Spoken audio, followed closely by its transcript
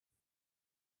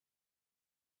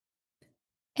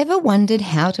Ever wondered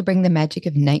how to bring the magic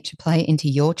of nature play into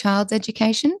your child's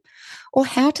education? Or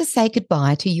how to say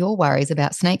goodbye to your worries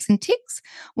about snakes and ticks?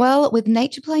 Well, with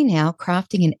Nature Play Now,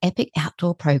 crafting an epic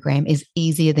outdoor program is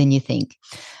easier than you think.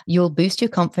 You'll boost your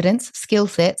confidence, skill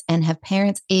sets, and have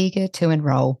parents eager to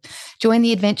enroll. Join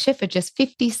the adventure for just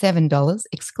 $57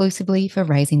 exclusively for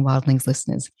Raising Wildlings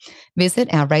listeners.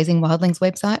 Visit our Raising Wildlings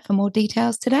website for more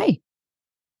details today.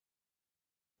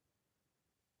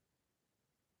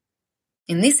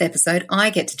 In this episode, I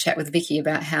get to chat with Vicky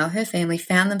about how her family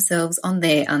found themselves on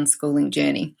their unschooling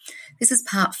journey. This is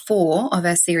part 4 of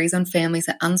our series on families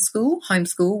that unschool,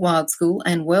 homeschool, wild school,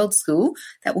 and world school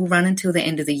that will run until the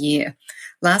end of the year.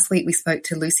 Last week, we spoke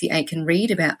to Lucy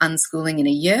Aitken-Reid about unschooling in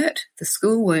a yurt, the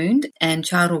school wound, and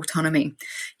child autonomy.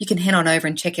 You can head on over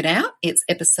and check it out. It's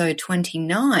episode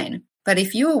 29. But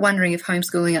if you're wondering if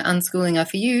homeschooling or unschooling are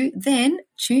for you, then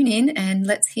tune in and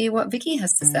let's hear what Vicky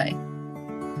has to say.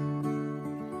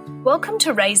 Welcome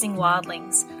to Raising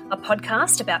Wildlings, a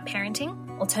podcast about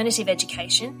parenting, alternative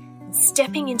education, and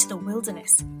stepping into the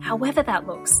wilderness, however that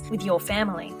looks, with your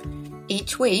family.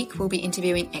 Each week, we'll be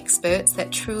interviewing experts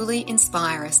that truly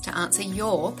inspire us to answer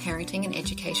your parenting and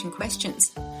education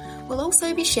questions. We'll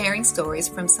also be sharing stories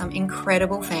from some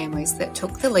incredible families that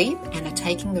took the leap and are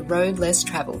taking the road less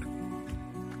travelled.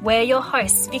 We're your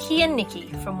hosts, Vicky and Nikki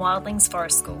from Wildlings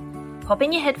Forest School. Pop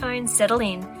in your headphones, settle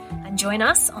in, and join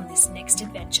us on this next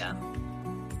adventure.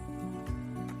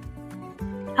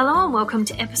 Hello and welcome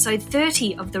to episode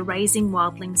 30 of the Raising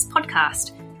Wildlings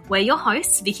podcast. We're your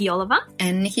hosts, Vicky Oliver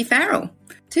and Nikki Farrell.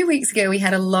 2 weeks ago, we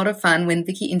had a lot of fun when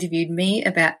Vicky interviewed me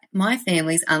about my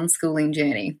family's unschooling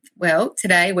journey. Well,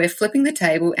 today we're flipping the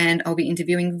table and I'll be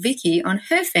interviewing Vicky on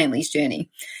her family's journey,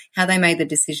 how they made the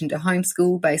decision to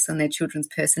homeschool based on their children's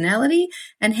personality,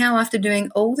 and how after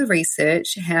doing all the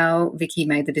research, how Vicky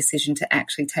made the decision to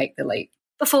actually take the leap.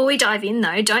 Before we dive in,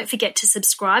 though, don't forget to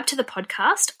subscribe to the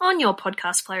podcast on your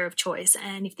podcast player of choice.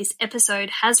 And if this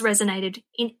episode has resonated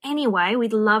in any way,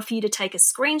 we'd love for you to take a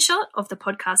screenshot of the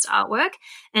podcast artwork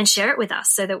and share it with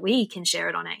us so that we can share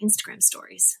it on our Instagram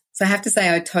stories. So I have to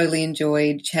say I totally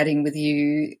enjoyed chatting with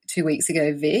you 2 weeks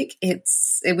ago, Vic. It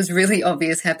was really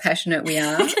obvious how passionate we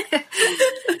are.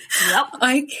 Yep.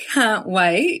 I can't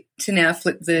wait to now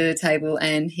flip the table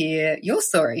and hear your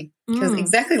story. Because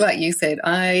exactly like you said,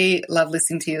 I love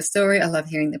listening to your story. I love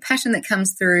hearing the passion that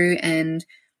comes through, and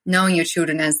knowing your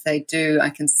children as they do, I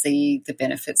can see the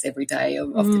benefits every day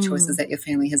of the choices that your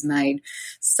family has made.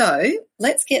 So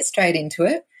let's get straight into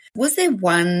it. Was there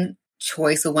one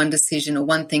choice or one decision or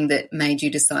one thing that made you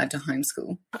decide to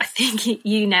homeschool? I think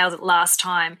you nailed it last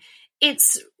time.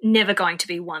 It's never going to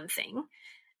be one thing.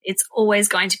 It's always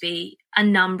going to be a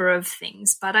number of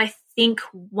things. But I think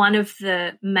one of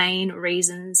the main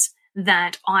reasons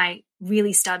that I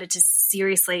really started to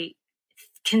seriously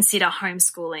consider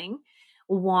homeschooling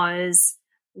was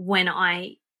when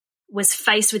I was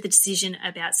faced with the decision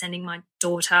about sending my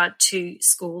daughter to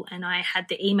school, and I had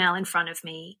the email in front of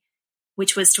me,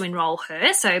 which was to enroll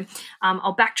her. So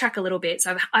I'll backtrack a little bit.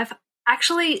 So I've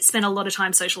actually spent a lot of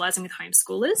time socializing with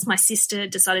homeschoolers. My sister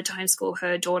decided to homeschool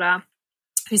her daughter,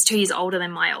 who's 2 years older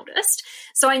than my oldest.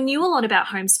 So I knew a lot about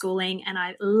homeschooling and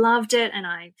I loved it, and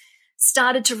I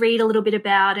started to read a little bit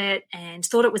about it and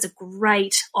thought it was a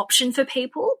great option for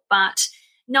people. But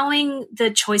knowing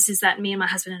the choices that me and my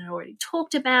husband had already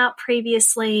talked about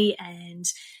previously and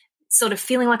sort of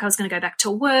feeling like I was going to go back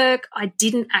to work, I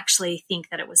didn't actually think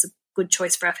that it was a good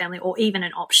choice for our family or even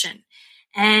an option.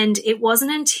 And it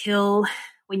wasn't until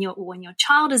when your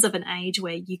child is of an age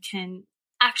where you can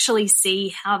actually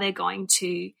see how they're going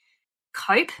to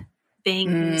cope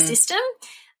being in the system.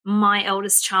 My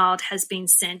eldest child has been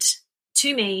sent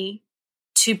to me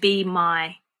to be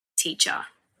my teacher.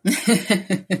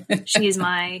 She is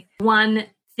my one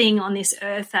thing on this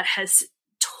earth that has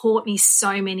taught me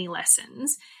so many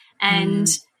lessons. And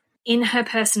in her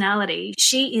personality,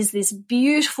 she is this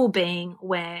beautiful being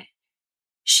where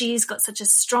she's got such a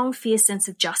strong, fierce sense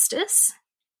of justice.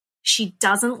 She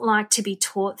doesn't like to be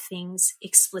taught things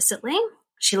explicitly.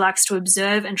 She likes to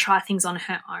observe and try things on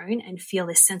her own and feel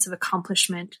this sense of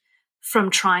accomplishment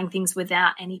from trying things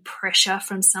without any pressure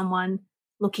from someone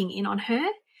looking in on her.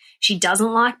 She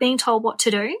doesn't like being told what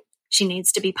to do. She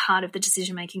needs to be part of the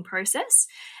decision-making process.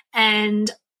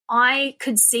 And I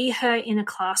could see her in a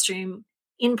classroom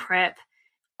in prep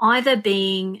either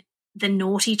being the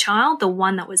naughty child, the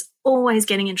one that was always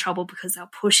getting in trouble because they were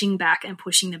pushing back and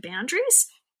pushing the boundaries,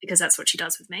 because that's what she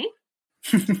does with me.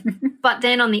 But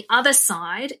then on the other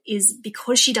side is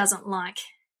because she doesn't like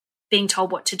being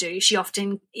told what to do, she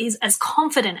often is as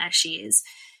confident as she is.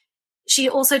 She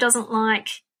also doesn't like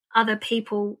other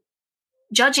people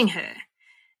judging her.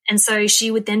 And so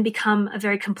she would then become a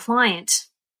very compliant,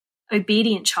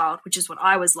 obedient child, which is what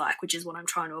I was like, which is what I'm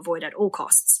trying to avoid at all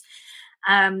costs.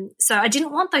 So I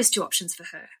didn't want those two options for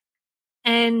her.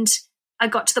 And I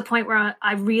got to the point where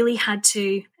I really had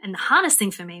to, and the hardest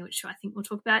thing for me, which I think we'll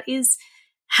talk about, is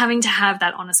having to have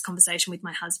that honest conversation with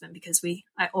my husband, because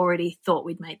I already thought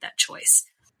we'd made that choice.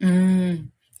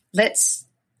 Let's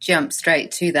jump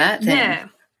straight to that then. Yeah.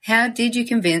 How did you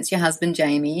convince your husband,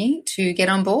 Jamie, to get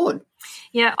on board?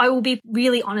 Yeah, I will be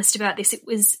really honest about this. It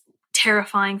was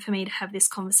terrifying for me to have this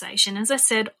conversation. As I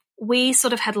said, we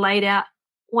sort of had laid out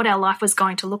what our life was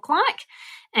going to look like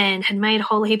and had made a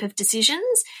whole heap of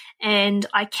decisions. And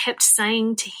I kept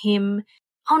saying to him,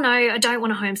 oh, no, I don't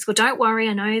want to homeschool. Don't worry.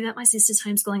 I know that my sister's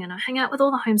homeschooling and I hang out with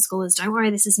all the homeschoolers. Don't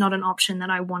worry. This is not an option that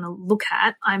I want to look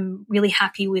at. I'm really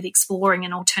happy with exploring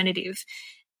an alternative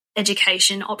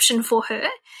education option for her.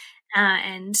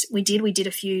 And we did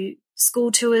a few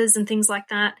school tours and things like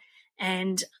that.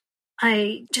 And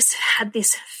I just had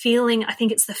this feeling, I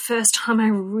think it's the first time I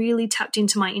really tapped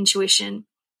into my intuition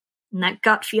and that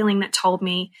gut feeling that told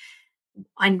me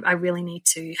I really need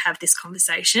to have this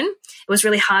conversation. It was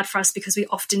really hard for us because we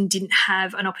often didn't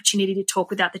have an opportunity to talk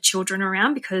without the children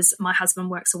around because my husband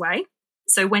works away.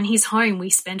 So when he's home, we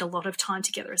spend a lot of time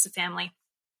together as a family.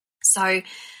 So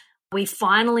we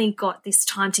finally got this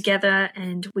time together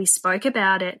and we spoke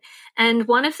about it. And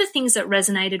one of the things that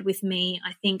resonated with me,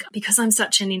 I think, because I'm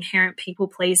such an inherent people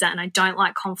pleaser and I don't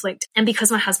like conflict, and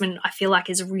because my husband, I feel like,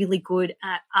 is really good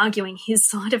at arguing his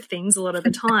side of things a lot of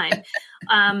the time,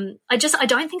 I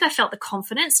don't think I felt the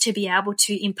confidence to be able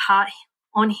to impart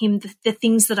on him the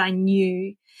things that I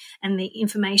knew and the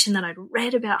information that I'd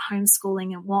read about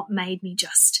homeschooling and what made me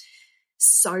just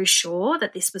so sure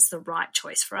that this was the right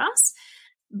choice for us.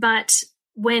 But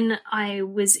when I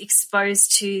was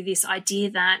exposed to this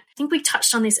idea that, I think we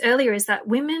touched on this earlier, is that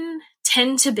women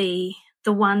tend to be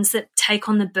the ones that take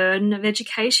on the burden of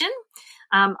education.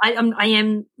 I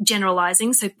am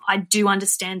generalizing, so I do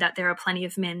understand that there are plenty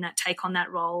of men that take on that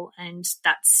role, and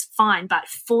that's fine. But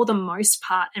for the most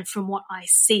part, and from what I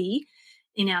see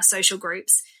in our social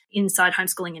groups, inside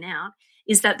homeschooling and out,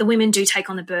 is that the women do take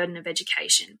on the burden of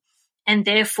education. And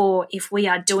therefore, if we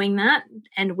are doing that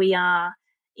and we are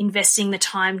investing the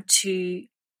time to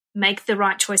make the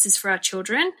right choices for our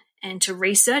children and to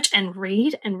research and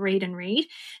read and read and read,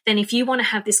 then if you want to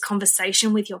have this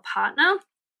conversation with your partner,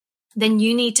 then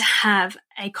you need to have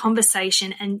a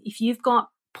conversation. And if you've got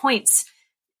points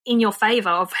in your favor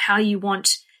of how you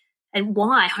want and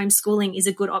why homeschooling is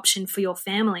a good option for your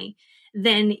family,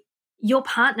 then your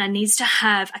partner needs to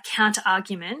have a counter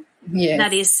argument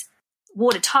that is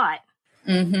watertight.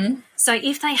 Mm-hmm. So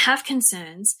if they have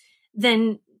concerns,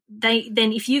 then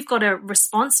if you've got a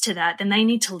response to that, then they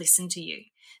need to listen to you.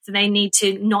 So they need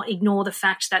to not ignore the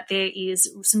fact that there is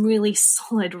some really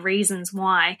solid reasons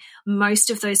why most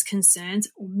of those concerns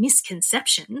or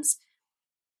misconceptions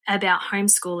about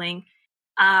homeschooling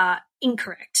are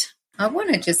incorrect. I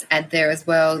want to just add there as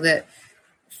well that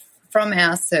from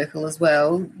our circle as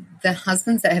well, the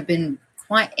husbands that have been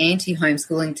quite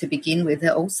anti-homeschooling to begin with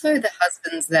are also the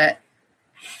husbands that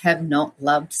have not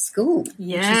loved school,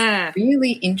 Yeah. which is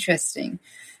really interesting.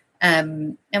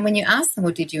 And when you ask them,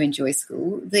 well, did you enjoy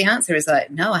school? The answer is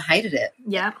like, no, I hated it.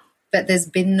 Yeah. But there's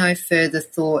been no further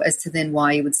thought as to then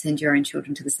why you would send your own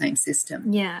children to the same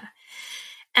system. Yeah.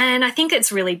 And I think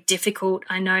it's really difficult.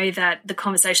 I know that the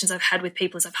conversations I've had with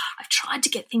people is I've tried to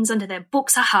get things under their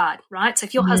books are hard, right? So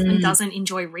if your husband doesn't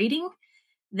enjoy reading,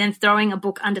 then throwing a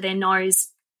book under their nose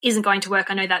isn't going to work.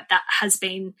 I know that has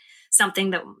been something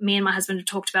that me and my husband have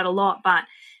talked about a lot, but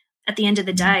at the end of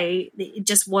the day, it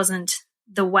just wasn't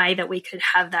the way that we could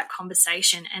have that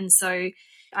conversation. And so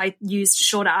I used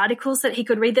shorter articles that he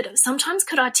could read that sometimes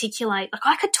could articulate, like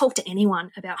I could talk to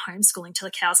anyone about homeschooling till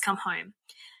the cows come home.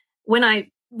 When I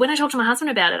talked to my husband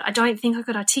about it, I don't think I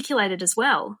could articulate it as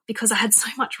well because I had so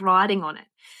much writing on it.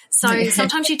 So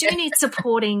sometimes you do need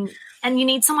supporting and you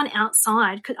need someone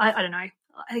outside. I don't know.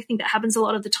 I think that happens a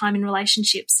lot of the time in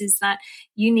relationships is that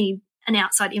you need an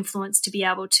outside influence to be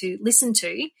able to listen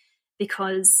to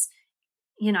because,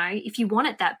 you know, if you want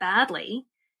it that badly,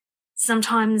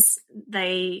 sometimes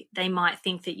they might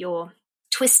think that you're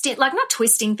twisting, like not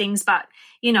twisting things, but,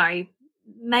 you know,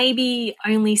 maybe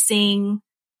only seeing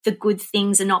the good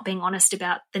things and not being honest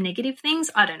about the negative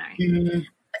things. I don't know.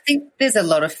 I think there's a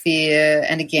lot of fear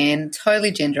and, again,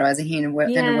 totally genderising here and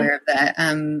aware of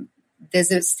that.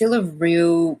 There's still a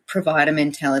real provider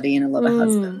mentality in a lot of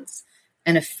husbands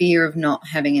and a fear of not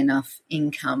having enough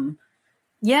income.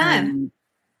 Yeah.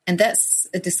 And that's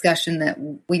a discussion that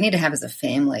we need to have as a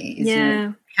family.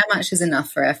 Is, how much is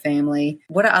enough for our family?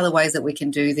 What are other ways that we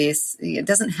can do this? It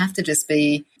doesn't have to just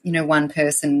be, one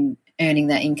person earning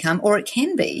that income, or it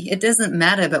can be. It doesn't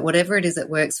matter, but whatever it is that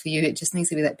works for you, it just needs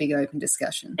to be that big open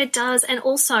discussion. It does. And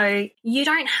also, you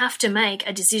don't have to make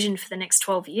a decision for the next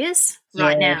 12 years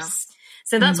right now.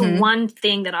 So that's one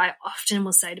thing that I often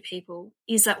will say to people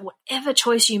is that whatever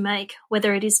choice you make,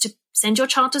 whether it is to send your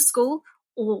child to school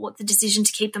or the decision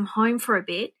to keep them home for a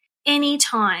bit,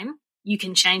 anytime you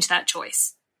can change that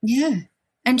choice. Yeah.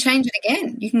 And change it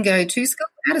again. You can go to school,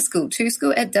 out of school, to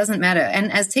school. It doesn't matter.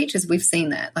 And as teachers, we've seen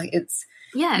that. Like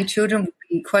your children will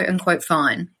be quote unquote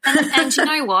fine. And you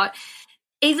know what?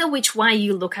 Either which way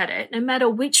you look at it, no matter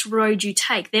which road you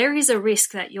take, there is a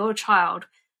risk that your child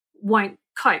won't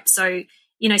cope. So,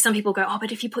 some people go,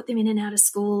 but if you put them in and out of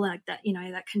school like that,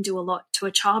 that can do a lot to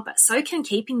a child, but so can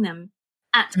keeping them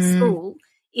at school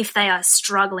if they are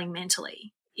struggling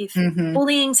mentally. If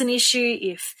bullying's an issue,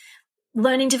 if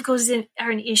learning difficulties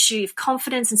are an issue, if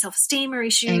confidence and self-esteem are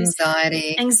issues,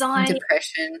 anxiety,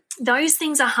 depression, those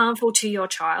things are harmful to your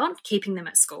child, keeping them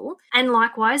at school. And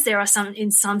likewise, there are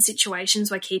in some situations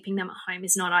where keeping them at home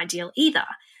is not ideal either.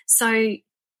 So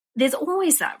there's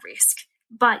always that risk.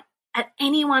 But at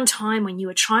any one time when you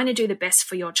are trying to do the best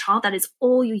for your child, that is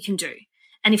all you can do.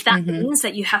 And if that means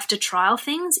that you have to trial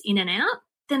things in and out,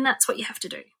 then that's what you have to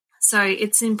do. So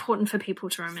it's important for people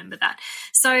to remember that.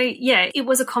 So, it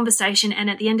was a conversation. And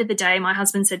at the end of the day, my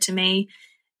husband said to me,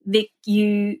 Vic,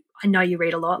 I know you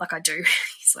read a lot, like I do.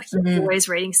 He's like, you're always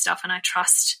reading stuff. And I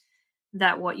trust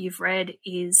that what you've read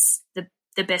is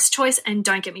the best choice. And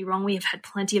don't get me wrong, we have had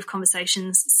plenty of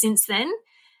conversations since then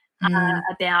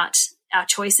about our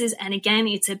choices. And again,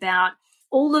 it's about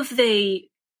all of the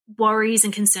worries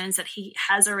and concerns that he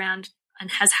has around and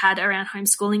has had around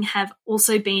homeschooling have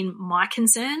also been my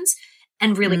concerns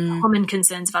and really common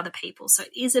concerns of other people. So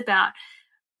it is about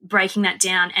breaking that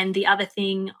down. And the other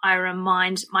thing I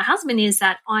remind my husband is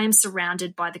that I am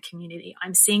surrounded by the community.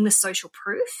 I'm seeing the social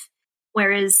proof,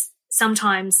 whereas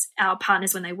sometimes our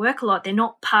partners, when they work a lot, they're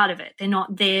not part of it. They're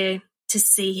not there to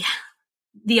see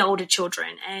the older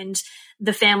children and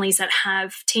the families that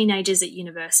have teenagers at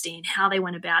university and how they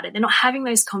went about it. They're not having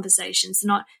those conversations. They're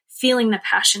not feeling the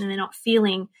passion and they're not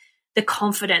feeling the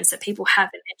confidence that people have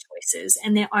in their choices,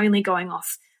 and they're only going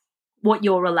off what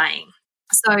you're relaying.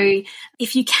 So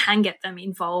if you can get them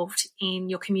involved in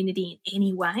your community in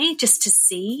any way, just to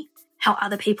see how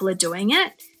other people are doing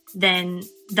it, then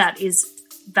that is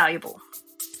valuable.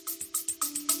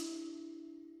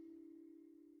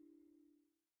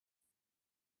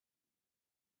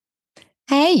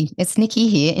 Hey, it's Nikki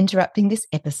here, interrupting this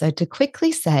episode to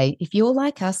quickly say, if you're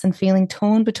like us and feeling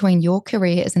torn between your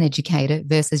career as an educator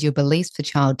versus your beliefs for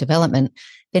child development,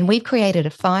 then we've created a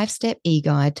 5-step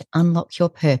e-guide to unlock your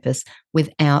purpose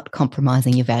without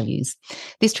compromising your values.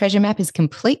 This treasure map is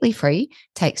completely free,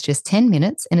 takes just 10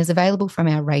 minutes, and is available from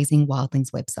our Raising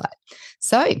Wildlings website.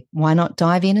 So why not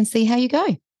dive in and see how you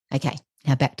go? Okay,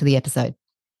 now back to the episode.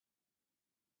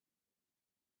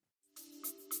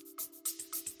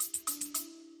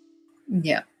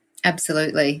 Yeah,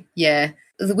 absolutely. Yeah.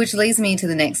 Which leads me to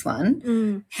the next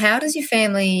one. How does your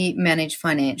family manage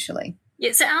financially?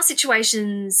 Yeah, so our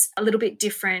situation's a little bit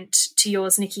different to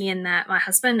yours, Nikki, in that my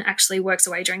husband actually works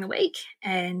away during the week,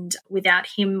 and without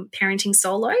him parenting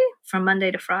solo from Monday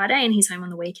to Friday, and he's home on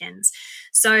the weekends.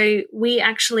 So we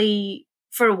actually,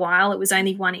 for a while, it was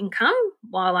only one income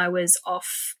while I was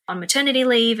off on maternity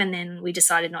leave, and then we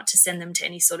decided not to send them to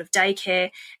any sort of daycare.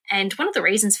 And one of the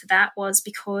reasons for that was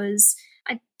because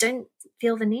I don't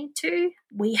feel the need to.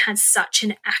 We had such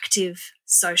an active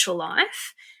social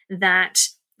life that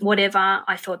whatever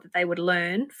I thought that they would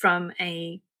learn from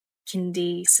a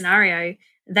kindy scenario,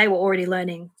 they were already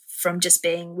learning from just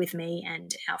being with me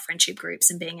and our friendship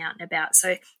groups and being out and about. So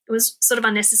it was sort of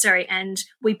unnecessary, and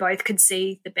we both could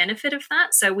see the benefit of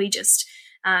that. So we just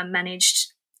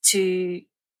managed to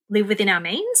live within our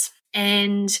means.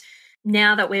 And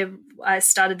now that I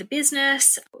started the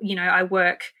business, I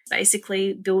work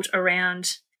basically built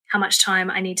around how much time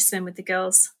I need to spend with the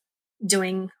girls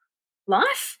doing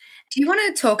life. Do you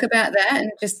want to talk about that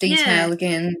and just detail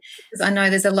again? Because I know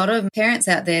there's a lot of parents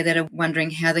out there that are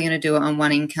wondering how they're going to do it on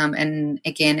one income, and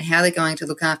again, how they're going to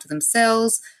look after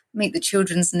themselves, meet the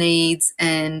children's needs,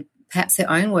 and perhaps their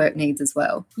own work needs as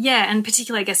well. Yeah, and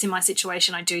particularly, I guess, in my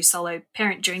situation, I do solo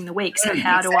parent during the week. So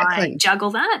how do I juggle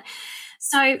that?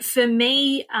 So for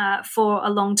me, for a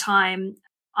long time,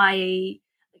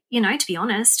 to be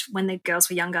honest, when the girls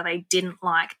were younger, they didn't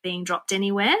like being dropped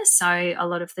anywhere. So a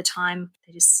lot of the time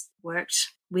they just worked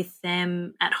with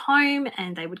them at home,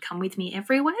 and they would come with me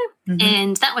everywhere.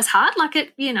 And that was hard.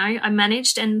 I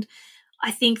managed, and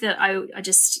I think that I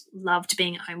just loved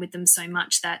being at home with them so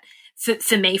much that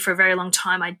for me, for a very long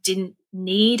time, I didn't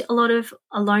need a lot of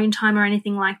alone time or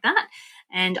anything like that.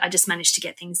 And I just managed to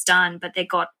get things done. But they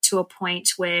got to a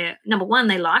point where, number one,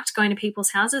 they liked going to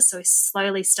people's houses. So I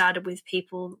slowly started with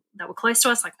people that were close to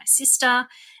us, like my sister,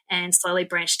 and slowly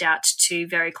branched out to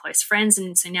very close friends.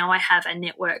 And so now I have a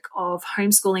network of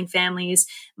homeschooling families,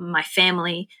 my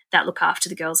family, that look after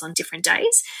the girls on different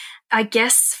days. I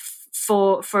guess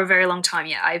for a very long time,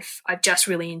 I've just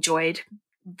really enjoyed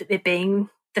it being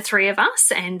the three of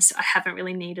us, and I haven't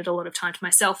really needed a lot of time to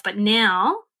myself. But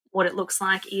now what it looks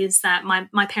like is that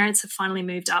my parents have finally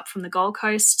moved up from the Gold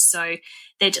Coast, so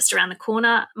they're just around the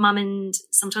corner. Mum and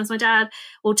sometimes my dad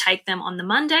will take them on the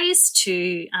Mondays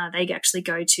to they actually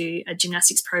go to a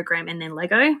gymnastics program and then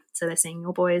Lego, so they're seeing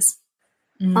your boys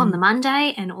on the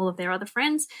Monday and all of their other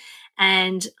friends.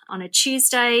 And on a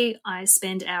Tuesday, I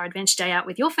spend our adventure day out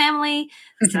with your family.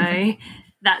 So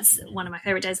that's one of my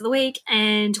favorite days of the week.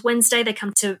 And Wednesday, they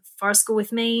come to forest school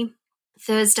with me.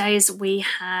 Thursdays, we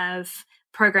have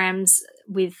programs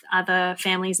with other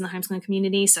families in the homeschooling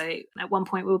community. So at one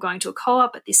point, we were going to a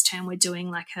co-op, but this term we're doing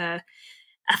like a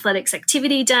athletics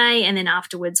activity day, and then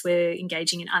afterwards we're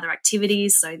engaging in other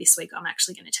activities. So this week I'm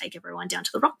actually going to take everyone down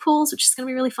to the rock pools, which is going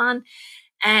to be really fun.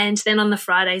 And then on the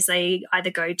Fridays, they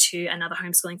either go to another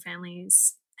homeschooling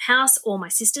family's house or my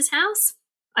sister's house.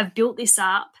 I've built this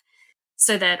up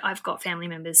so that I've got family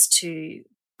members to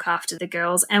look after the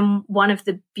girls. And one of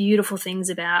the beautiful things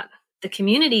about the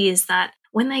community is that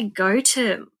when they go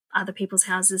to other people's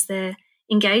houses, they're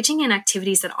engaging in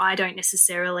activities that I don't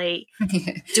necessarily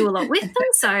do a lot with them.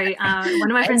 So one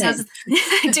of my friends' houses,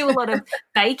 they do a lot of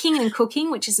baking and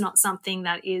cooking, which is not something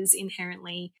that is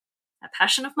inherently a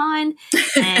passion of mine,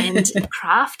 and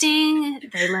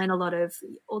crafting. They learn a lot of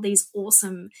all these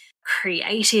awesome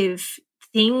creative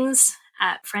things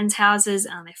at friends' houses.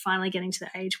 They're finally getting to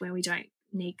the age where we don't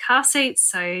need car seats,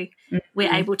 so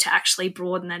we're able to actually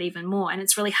broaden that even more. And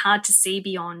it's really hard to see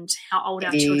beyond how old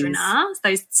our children are.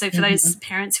 So for those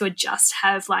parents who just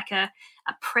have like a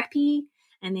preppy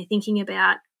and they're thinking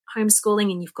about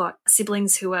homeschooling, and you've got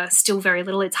siblings who are still very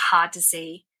little, it's hard to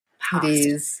see past. It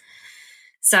is.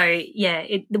 So,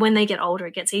 when they get older,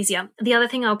 it gets easier. The other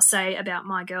thing I'll say about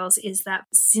my girls is that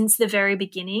since the very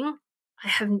beginning, I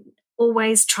have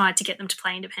always tried to get them to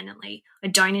play independently. I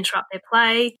don't interrupt their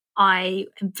play. I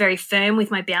am very firm with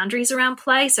my boundaries around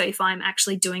play. So if I'm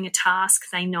actually doing a task,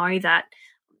 they know that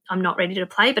I'm not ready to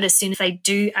play. But as soon as they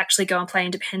do actually go and play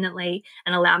independently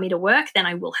and allow me to work, then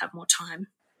I will have more time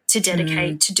to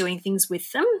dedicate to doing things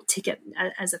with them to get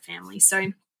as a family. So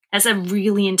that's a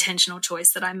really intentional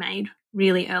choice that I made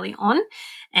really early on.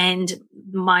 And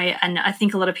I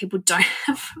think a lot of people don't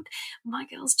have, my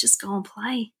girls just go and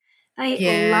play.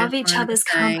 They love each other's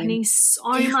company so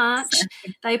much.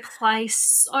 They play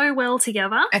so well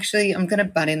together. Actually, I'm going to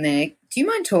butt in there. Do you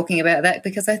mind talking about that?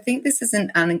 Because I think this is an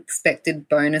unexpected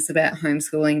bonus about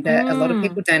homeschooling that a lot of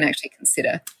people don't actually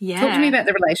consider. Yeah. Talk to me about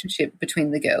the relationship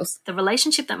between the girls. The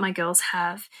relationship that my girls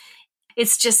have,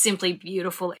 it's just simply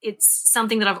beautiful. It's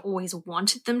something that I've always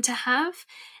wanted them to have.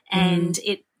 And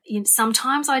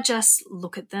sometimes I just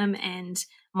look at them and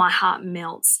my heart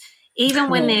melts. Even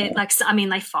when they're like, I mean,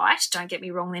 they fight, don't get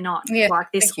me wrong, they're not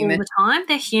like this all the time.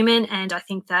 They're human, and I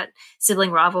think that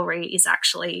sibling rivalry is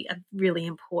actually a really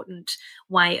important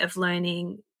way of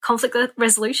learning conflict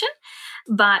resolution.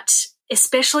 But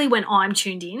especially when I'm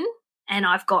tuned in and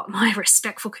I've got my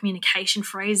respectful communication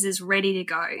phrases ready to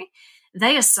go,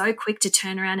 they are so quick to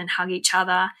turn around and hug each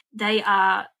other. They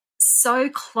are so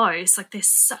close, like they're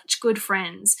such good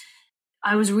friends.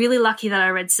 I was really lucky that I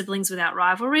read Siblings Without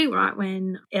Rivalry right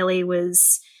when Ellie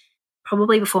was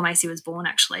probably before Macy was born,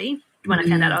 actually, when I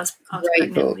found out I was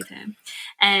pregnant with her.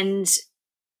 And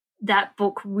that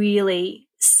book really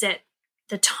set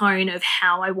the tone of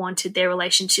how I wanted their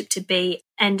relationship to be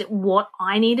and what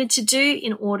I needed to do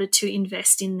in order to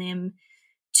invest in them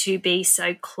to be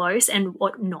so close and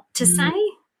what not to say.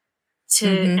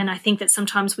 And I think that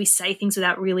sometimes we say things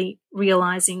without really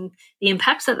realizing the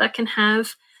impact that can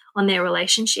have on their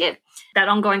relationship. That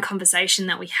ongoing conversation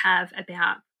that we have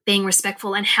about being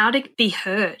respectful and how to be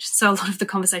heard. So a lot of the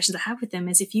conversations I have with them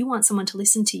is if you want someone to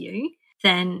listen to you,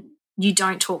 then you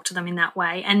don't talk to them in that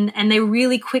way. And they're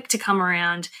really quick to come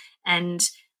around, and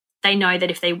they know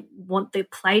that if they want the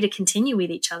play to continue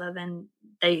with each other, then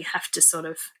they have to sort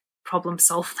of problem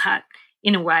solve that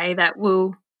in a way that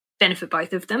will benefit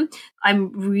both of them.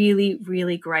 I'm really,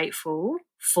 really grateful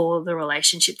for the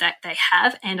relationship that they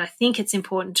have. And I think it's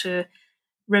important to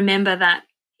remember that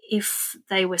if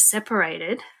they were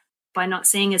separated by not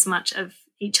seeing as much of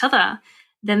each other,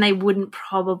 then they wouldn't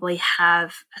probably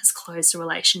have as close a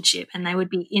relationship, and they would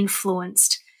be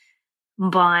influenced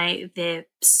by their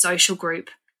social group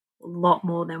a lot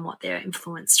more than what they're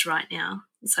influenced right now.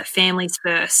 So families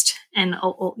first, and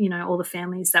all the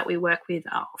families that we work with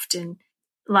are often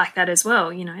like that as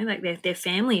well. Like their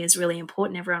family is really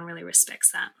important. Everyone really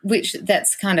respects that. Which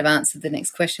that's kind of answered the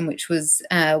next question, which was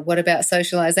what about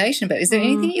socialisation? But is there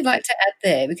anything you'd like to add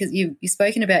there? Because you've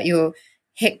spoken about your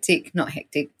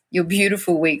your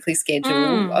beautiful weekly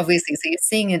schedule, obviously. So you're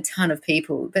seeing a ton of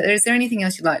people. But is there anything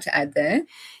else you'd like to add there?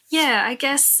 Yeah, I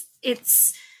guess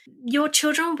it's your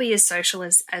children will be as social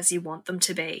as you want them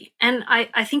to be. And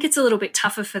I think it's a little bit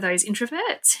tougher for those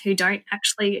introverts who don't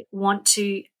actually want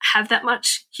to have that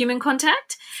much human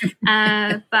contact.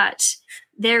 But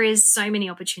there is so many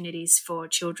opportunities for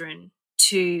children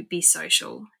to be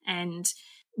social, and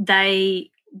they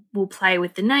will play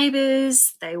with the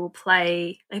neighbours. They will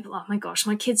play. Oh my gosh,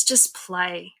 my kids just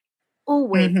play all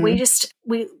week.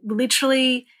 We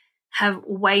literally have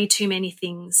way too many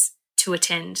things to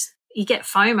attend. You get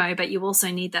FOMO, but you also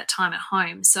need that time at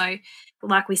home. So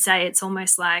like we say, it's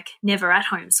almost like never at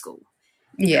home school.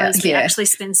 Because we actually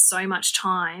spend so much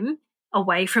time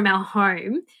away from our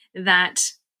home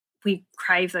that we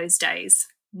crave those days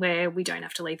where we don't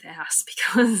have to leave the house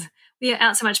because we are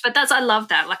out so much. But I love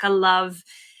that. Like I love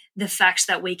the fact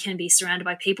that we can be surrounded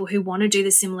by people who want to do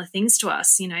the similar things to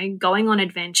us, going on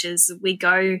adventures. We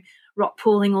go rock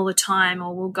pooling all the time,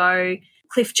 or we'll go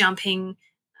cliff jumping,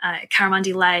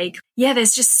 Currimundi Lake. Yeah,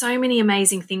 there's just so many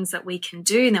amazing things that we can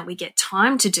do and that we get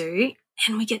time to do,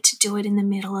 and we get to do it in the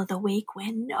middle of the week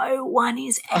when no one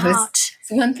is out.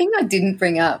 So one thing I didn't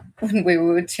bring up when we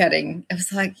were chatting, I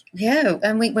was like,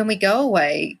 and when we go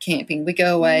away camping, we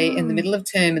go away in the middle of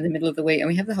term, in the middle of the week, and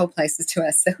we have the whole places to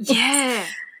ourselves. Yeah.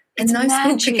 And no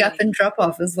school pick up and drop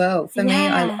off as well. For me,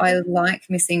 I like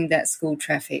missing that school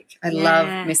traffic. I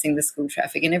love missing the school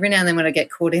traffic. And every now and then when I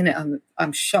get caught in it,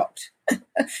 I'm shocked and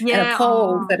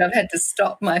appalled that I've had to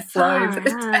stop my flow for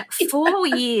the day. 4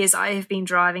 years I have been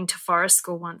driving to Forest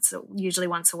School usually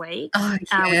once a week. Oh,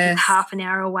 yes. Half an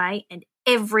hour away, and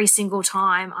every single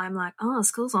time I'm like,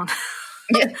 school's on.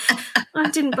 I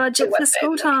didn't budget for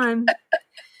school time.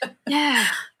 Yeah,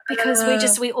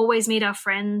 because we always meet our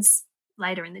friends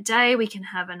later in the day. We can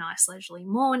have a nice leisurely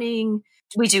morning.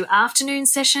 We do afternoon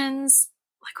sessions,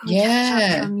 like we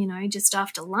catch up from, just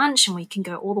after lunch, and we can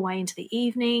go all the way into the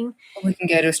evening. We can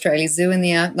go to Australia Zoo in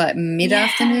the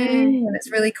mid-afternoon when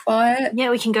it's really quiet. Yeah,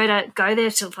 we can go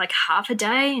there to like half a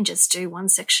day and just do one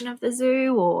section of the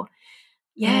zoo, or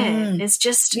there's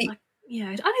just I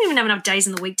don't even have enough days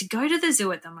in the week to go to the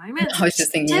zoo at the moment. I was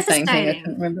just thinking the same thing. I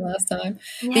couldn't remember last time.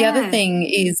 Yeah. The other thing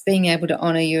is being able to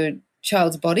honour your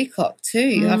child's body clock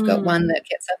too. I've got one that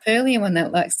gets up early and one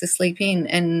that likes to sleep in,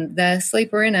 and the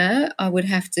sleeper inner I would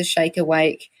have to shake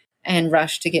awake and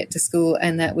rush to get to school,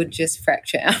 and that would just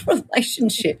fracture our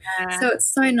relationship. So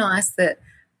it's so nice that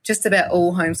just about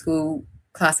all homeschool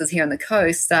classes here on the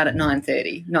coast start at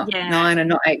 9:30, not 9 or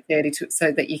not 8:30,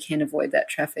 so that you can avoid that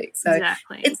traffic. So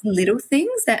it's little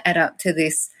things that add up to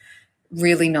this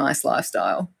really nice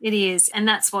lifestyle. It is, and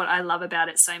that's what I love about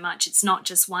it so much. It's not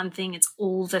just one thing, it's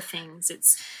all the things.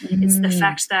 It's the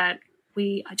fact that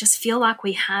I just feel like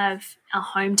we have our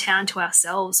hometown to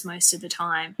ourselves most of the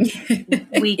time.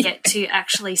 We get to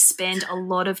actually spend a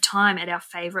lot of time at our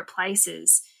favourite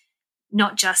places,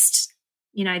 not just,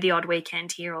 the odd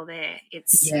weekend here or there.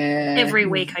 It's every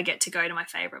week I get to go to my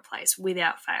favourite place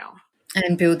without fail.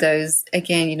 And build those,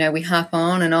 again, we harp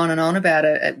on and on about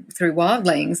it through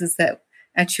Wildlings, is that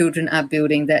our children are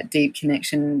building that deep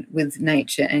connection with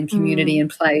nature and community and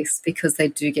place, because they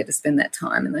do get to spend that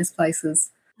time in those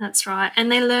places. That's right.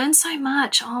 And they learn so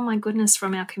much, oh my goodness,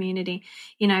 from our community.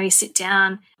 You sit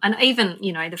down, and even,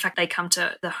 the fact they come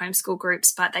to the homeschool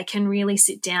groups, but they can really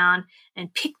sit down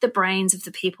and pick the brains of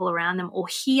the people around them, or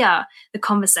hear the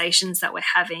conversations that we're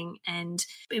having. And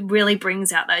it really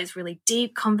brings out those really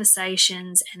deep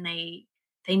conversations, and they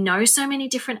know so many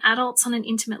different adults on an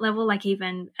intimate level, like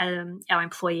even our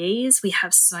employees. We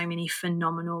have so many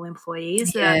phenomenal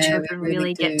employees that our children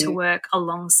really get to work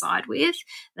alongside with,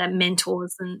 that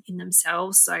mentors in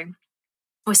themselves. So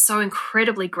we're so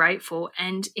incredibly grateful,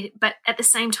 but at the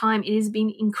same time, it has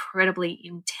been incredibly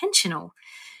intentional.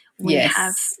 We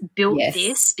have built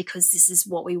this because this is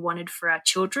what we wanted for our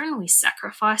children. We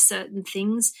sacrificed certain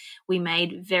things. We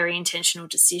made very intentional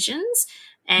decisions,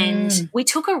 and we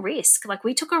took a risk. Like,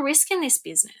 we took a risk in this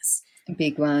business. A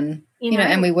big one.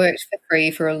 And we worked for free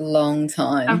for a long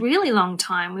time. A really long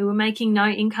time. We were making no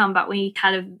income, but we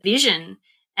had a vision,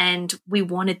 and we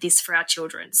wanted this for our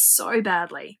children so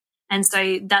badly. And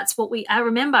so that's what I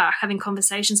remember having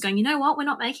conversations going, you know what, we're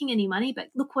not making any money, but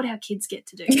look what our kids get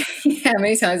to do. How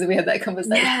many times have we had that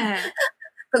conversation? Yeah.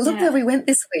 But look where we went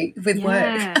this week with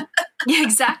work. Yeah,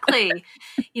 exactly.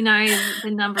 You know,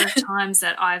 the number of times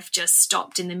that I've just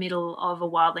stopped in the middle of a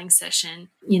wildling session,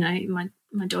 you know,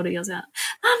 my daughter yells out,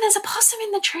 Mum, there's a possum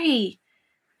in the tree.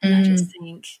 And I just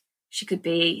think she could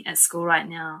be at school right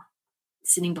now,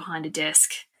 sitting behind a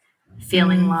desk,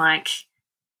 feeling like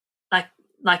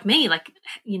me, like,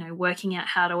 you know, working out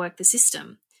how to work the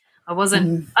system. I was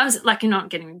like, don't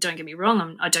get me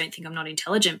wrong, I don't think I'm not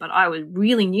intelligent, but I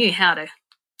really knew how to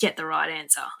get the right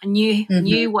answer. I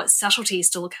knew what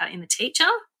subtleties to look at in the teacher,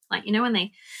 like, you know, when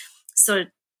they sort of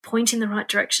point in the right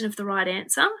direction of the right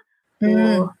answer,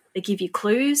 or they give you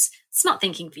clues. It's not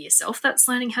thinking for yourself, that's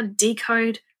learning how to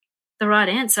decode the right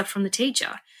answer from the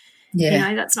teacher. You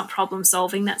know, that's not problem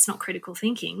solving, that's not critical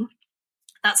thinking.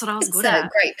 That's what I was good at.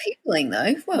 Great peopling,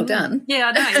 though. Well done. Yeah,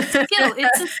 I know.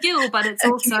 It's a skill, but it's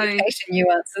also communication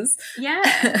nuances. Yeah,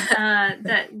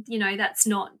 that, you know, that's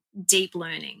not deep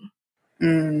learning.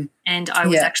 And I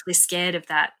was actually scared of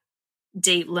that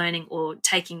deep learning or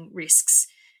taking risks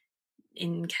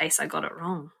in case I got it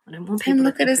wrong. I don't want people and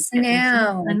look at us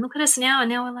now. And look at us now, and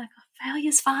now we're like, oh,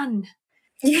 failure's fun.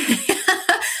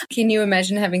 Can you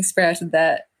imagine having sprouted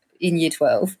that in year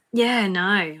 12? Yeah, no.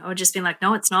 I would just be like,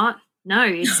 no, it's not. No,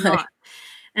 it's not.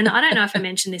 And I don't know if I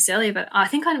mentioned this earlier, but I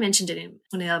think I mentioned it in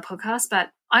one of the other podcasts, but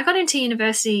I got into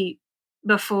university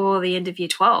before the end of year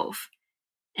 12.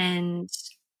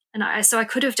 So I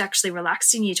could have actually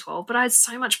relaxed in year 12, but I had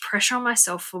so much pressure on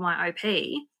myself for my OP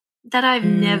that I've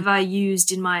never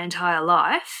used in my entire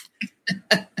life,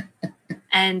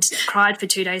 and cried for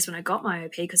 2 days when I got my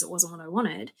OP because it wasn't what I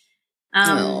wanted.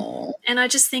 And I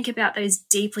just think about those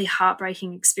deeply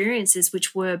heartbreaking experiences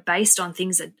which were based on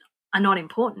things that are not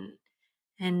important.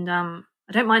 And I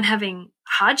don't mind having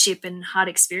hardship and hard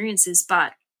experiences,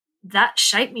 but that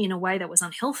shaped me in a way that was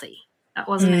unhealthy. That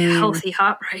wasn't a healthy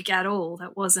heartbreak at all.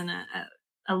 That wasn't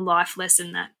a life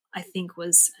lesson that I think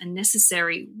was a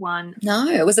necessary one. No,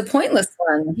 it was a pointless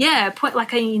one. Yeah,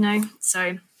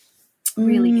 so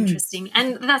really interesting.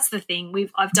 And that's the thing.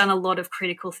 I've done a lot of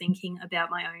critical thinking about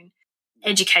my own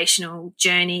educational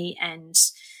journey and,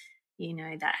 you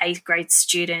know, that 8th grade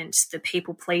student, the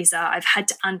people pleaser. I've had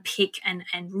to unpick and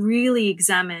really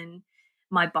examine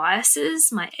my biases,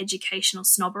 my educational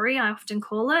snobbery, I often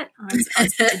call it. I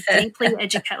was deeply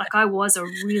educated. Like, I was a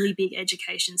really big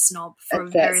education snob for a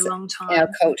very long time. Our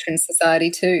culture and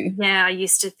society too. Yeah, I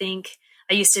used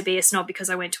to be a snob because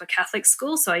I went to a Catholic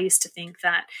school, so I used to think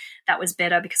that was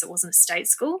better because it wasn't a state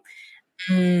school.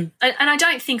 And I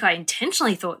don't think I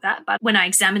intentionally thought that, but when I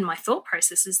examined my thought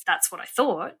processes, that's what I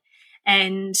thought.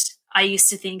 And I used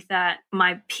to think that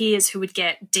my peers who would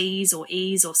get D's or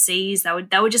E's or C's,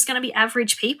 they were just going to be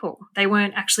average people. They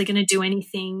weren't actually going to do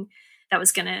anything that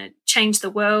was going to change the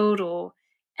world.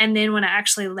 And then when I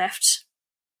actually left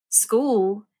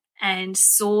school and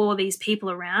saw these people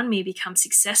around me become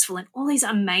successful and all these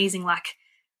amazing, like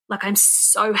I'm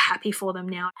so happy for them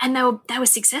now. And they were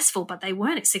successful, but they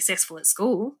weren't successful at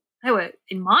school. They were,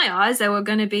 in my eyes, they were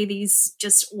going to be these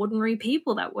just ordinary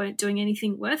people that weren't doing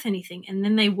anything worth anything. And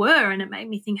then they were, and it made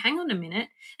me think, hang on a minute.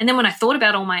 And then when I thought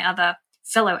about all my other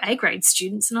fellow A-grade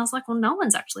students, and I was like, well, no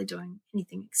one's actually doing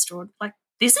anything extraordinary. Like,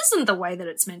 this isn't the way that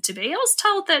it's meant to be. I was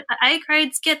told that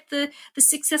A-grades get the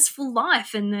successful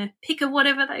life and the pick of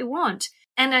whatever they want.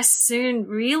 And I soon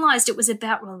realized it was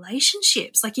about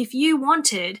relationships. Like, if you want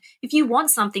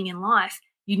something in life,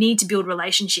 you need to build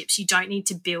relationships. You don't need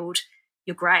to build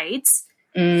your grades.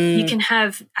 You can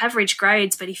have average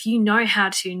grades, but if you know how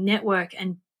to network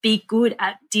and be good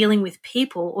at dealing with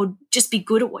people, or just be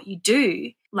good at what you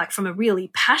do, like from a really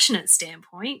passionate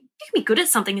standpoint, you can be good at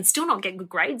something and still not get good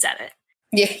grades at it.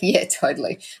 Yeah,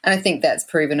 totally. And I think that's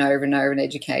proven over and over in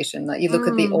education. Like, you look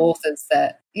at the authors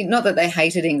that, not that they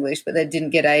hated English, but they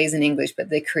didn't get A's in English, but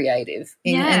they're creative.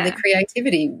 And the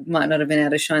creativity might not have been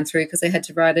able to shine through because they had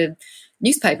to write a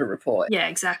newspaper report. Yeah,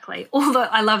 exactly. Although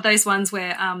I love those ones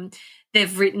where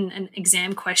they've written an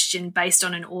exam question based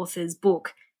on an author's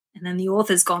book, and then the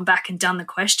author's gone back and done the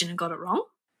question and got it wrong.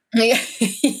 Yeah.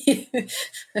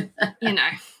 You know,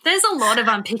 there's a lot of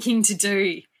unpicking to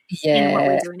do. In what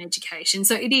we do in education.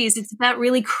 So it's about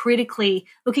really critically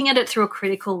looking at it through a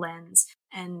critical lens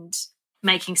and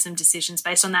making some decisions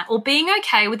based on that, or being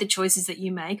okay with the choices that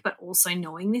you make, but also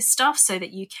knowing this stuff so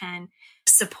that you can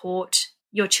support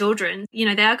your children. You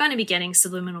know, they are going to be getting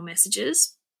subliminal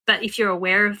messages, but if you're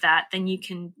aware of that, then you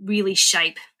can really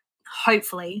shape,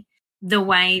 hopefully, the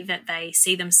way that they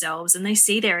see themselves, and they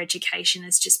see their education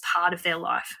as just part of their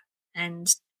life.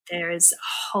 And there is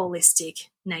a holistic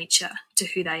nature to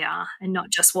who they are, and not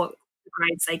just what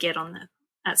grades they get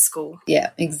at school.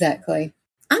 Yeah, exactly.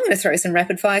 I'm going to throw some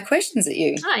rapid fire questions at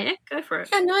you. Oh, yeah, go for it.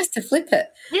 How nice to flip it.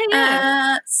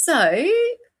 Yeah. So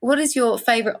what is your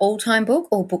favourite all-time book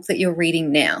or book that you're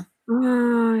reading now?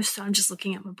 So I'm just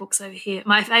looking at my books over here.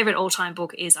 My favourite all-time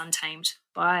book is Untamed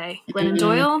by Glennon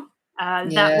Doyle.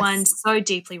 That one so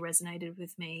deeply resonated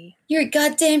with me. You're a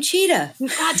goddamn cheater.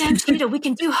 You're a goddamn cheater. We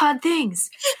can do hard things.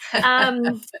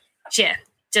 Yeah,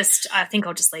 I think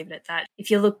I'll just leave it at that.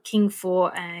 If you're looking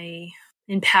for a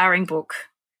empowering book,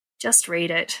 just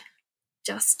read it.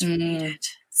 Just read it.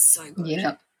 So good.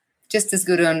 Yeah. Just as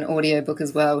good on audiobook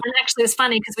as well. And actually, it was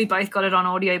funny because we both got it on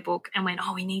audiobook and went,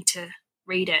 we need to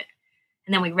read it.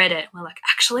 And then we read it. We're like,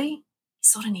 actually, you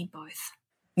sort of need both.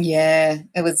 Yeah,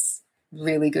 it was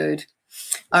really good.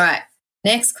 All right,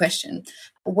 next question.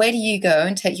 Where do you go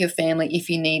and take your family if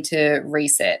you need to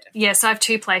reset? Yeah, so I have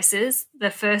two places.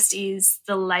 The first is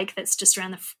the lake that's just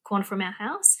around the corner from our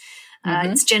house.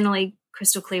 It's generally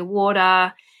crystal clear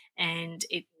water, and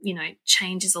it,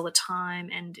 changes all the time,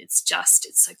 and it's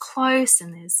so close,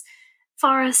 and there's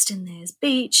forest and there's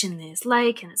beach and there's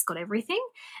lake and it's got everything.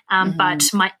 But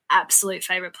my absolute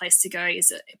favourite place to go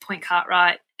is at Point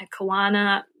Cartwright at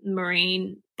Kawana.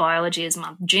 Marine biology is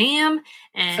my jam,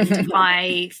 and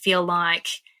I feel like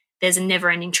there's a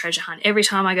never-ending treasure hunt. Every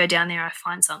time I go down there, I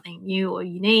find something new or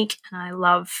unique, and I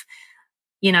love,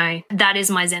 that is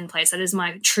my Zen place. That is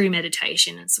my true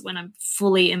meditation. It's when I'm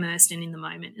fully immersed in the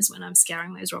moment is when I'm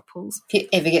scouring those rock pools. If you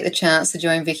ever get the chance to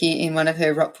join Vicky in one of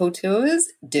her rock pool tours,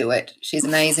 do it. She's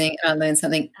amazing, and I learn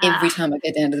something every time I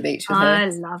go down to the beach with her. I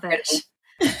love it.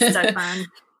 So fun.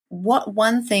 What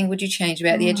one thing would you change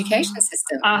about the education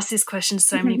system? I ask this question to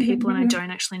so many people and I don't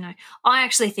actually know. I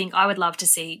actually think I would love to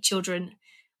see children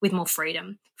with more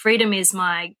freedom. Freedom is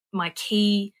my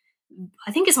key,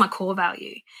 I think is my core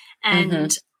value.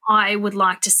 And I would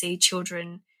like to see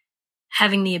children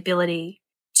having the ability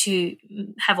to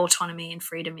have autonomy and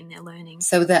freedom in their learning.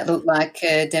 So would that look like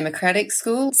a democratic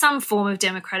school? Some form of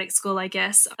democratic school, I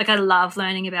guess. Like I love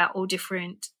learning about all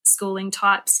different schooling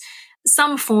types.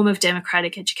 Some form of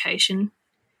democratic education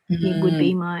would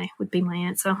be my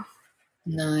answer.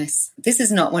 Nice. This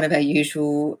is not one of our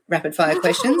usual rapid fire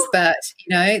questions, but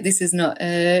this is not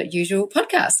a usual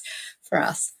podcast for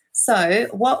us. So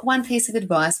what one piece of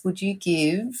advice would you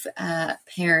give a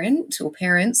parent or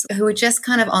parents who are just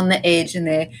kind of on the edge and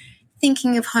they're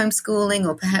thinking of homeschooling,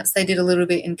 or perhaps they did a little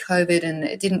bit in COVID and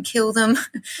it didn't kill them?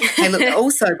 Hey, look,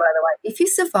 also, by the way, if you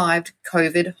survived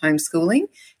COVID homeschooling,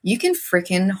 you can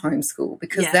frickin' homeschool,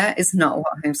 because that is not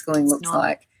what homeschooling looks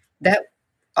like.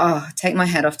 Take my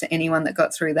hat off to anyone that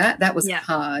got through that. That was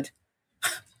hard.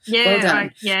 Yeah, well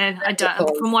done. I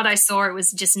don't. From what I saw, it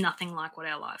was just nothing like what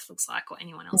our life looks like or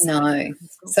anyone else. No.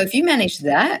 So if you manage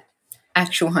that,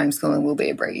 actual homeschooling will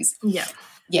be a breeze. Yeah.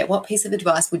 Yeah, what piece of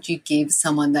advice would you give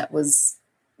someone that was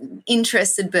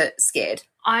interested but scared?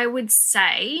 I would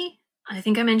say, I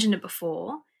think I mentioned it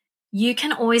before, you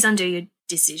can always undo your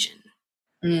decision.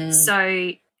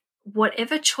 So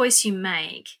whatever choice you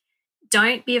make,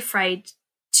 don't be afraid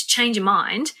to change your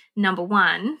mind. Number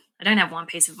one, I don't have one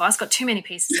piece of advice, got too many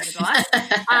pieces of advice.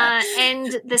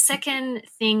 And the second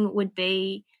thing would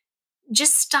be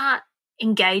just start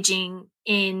engaging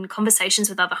in conversations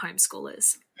with other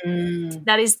homeschoolers.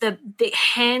 That is the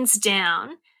hands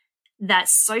down, that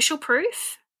social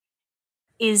proof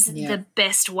is the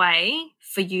best way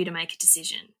for you to make a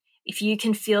decision. If you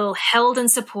can feel held and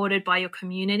supported by your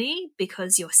community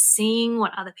because you're seeing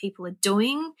what other people are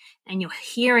doing and you're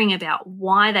hearing about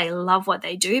why they love what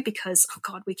they do, because, oh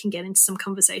God, we can get into some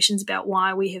conversations about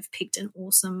why we have picked an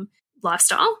awesome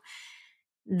lifestyle,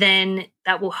 then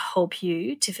that will help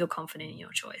you to feel confident in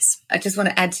your choice. I just want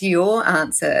to add to your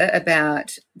answer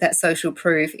about that social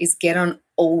proof is get on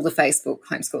all the Facebook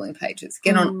homeschooling pages.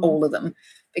 Get on all of them,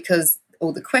 because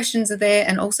all the questions are there,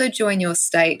 and also join your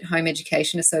state home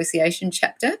education association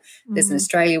chapter. There's an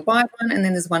Australia-wide one, and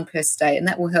then there's one per state, and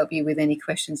that will help you with any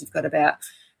questions you've got about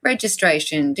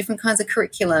registration, different kinds of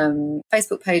curriculum,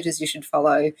 Facebook pages you should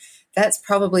follow. That's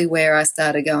probably where I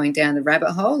started going down the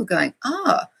rabbit hole, going,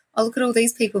 look at all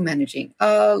these people managing.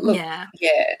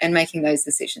 And making those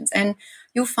decisions. And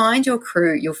you'll find your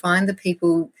crew, you'll find the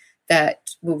people that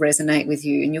will resonate with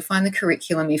you, and you'll find the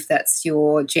curriculum, if that's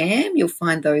your jam, you'll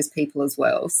find those people as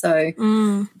well. So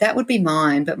that would be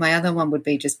mine, but my other one would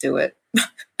be just do it.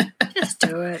 Just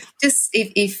do it. Just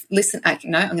if listen, I'm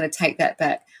going to take that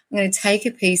back. I'm going to take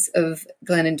a piece of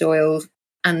Glennon Doyle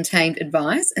Untamed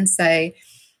advice and say,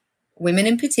 women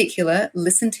in particular,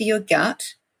 listen to your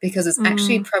gut, because it's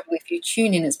actually probably, if you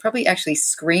tune in, it's probably actually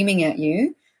screaming at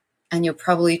you, and you're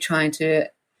probably trying to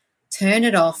turn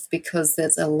it off because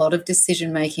there's a lot of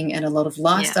decision making and a lot of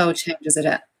lifestyle changes that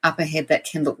are up ahead that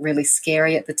can look really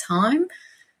scary at the time.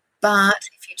 But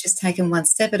if you just take them one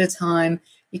step at a time,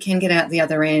 you can get out the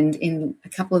other end in a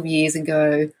couple of years and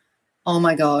go, oh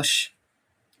my gosh,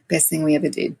 best thing we ever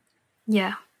did.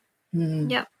 Yeah.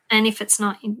 Yep. And if it's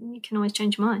not, you can always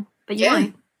change your mind. But you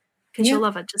won't, because you'll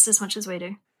love it just as much as we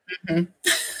do.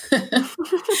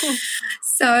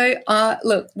 So,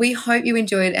 look, we hope you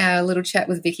enjoyed our little chat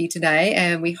with Vicky today,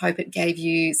 and we hope it gave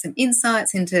you some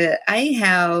insights into,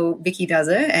 how Vicky does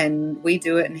it and we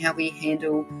do it, and how we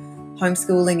handle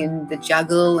homeschooling and the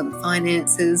juggle and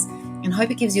finances, and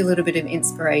hope it gives you a little bit of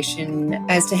inspiration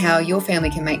as to how your family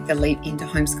can make the leap into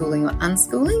homeschooling or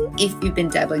unschooling if you've been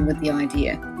dabbling with the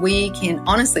idea. We can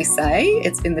honestly say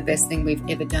it's been the best thing we've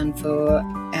ever done for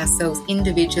ourselves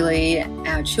individually,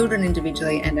 our children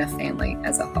individually, and our family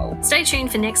as a whole. Stay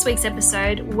tuned for next week's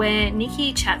episode, where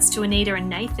Nikki chats to Anita and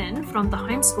Nathan from the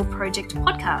Homeschool Project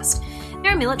podcast.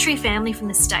 They're a military family from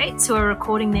the States who are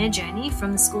recording their journey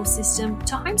from the school system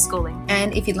to homeschooling.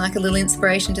 And if you'd like a little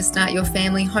inspiration to start your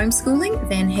family homeschooling,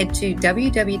 then head to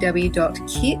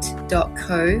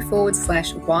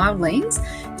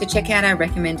www.kit.co/wildlings to check out our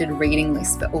recommended reading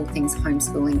list for all things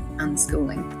homeschooling and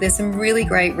unschooling. There's some really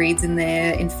great reads in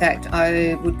there. In fact,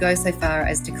 I would go so far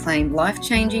as to claim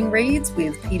life-changing reads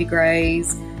with Peter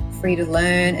Gray's Free to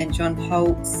Learn and John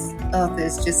Holtz.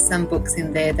 There's just some books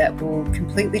in there that will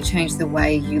completely change the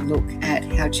way you look at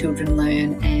how children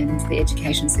learn and the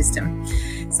education system.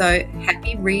 So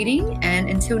happy reading, and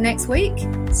until next week,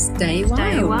 stay wild.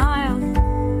 Stay wild.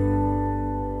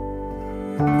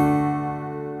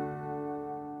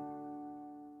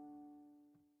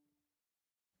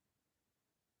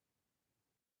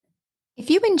 If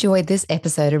you enjoyed this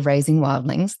episode of Raising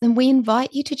Wildlings, then we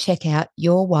invite you to check out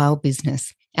Your Wild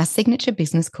Business, our signature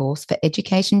business course for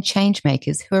education change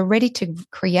makers who are ready to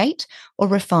create or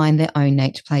refine their own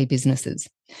nature play businesses.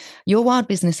 Your Wild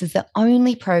Business is the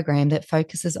only program that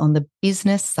focuses on the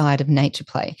business side of nature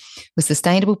play, with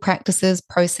sustainable practices,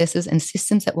 processes, and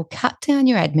systems that will cut down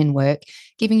your admin work,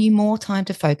 giving you more time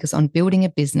to focus on building a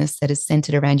business that is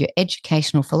centered around your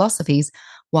educational philosophies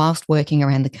whilst working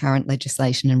around the current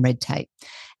legislation and red tape.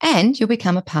 And you'll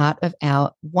become a part of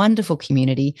our wonderful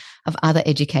community of other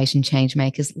education change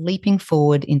makers leaping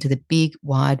forward into the big,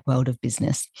 wide world of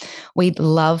business. We'd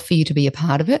love for you to be a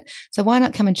part of it. So why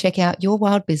not come and check out Your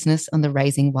Wild Business on the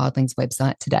Raising Wildlings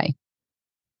website today?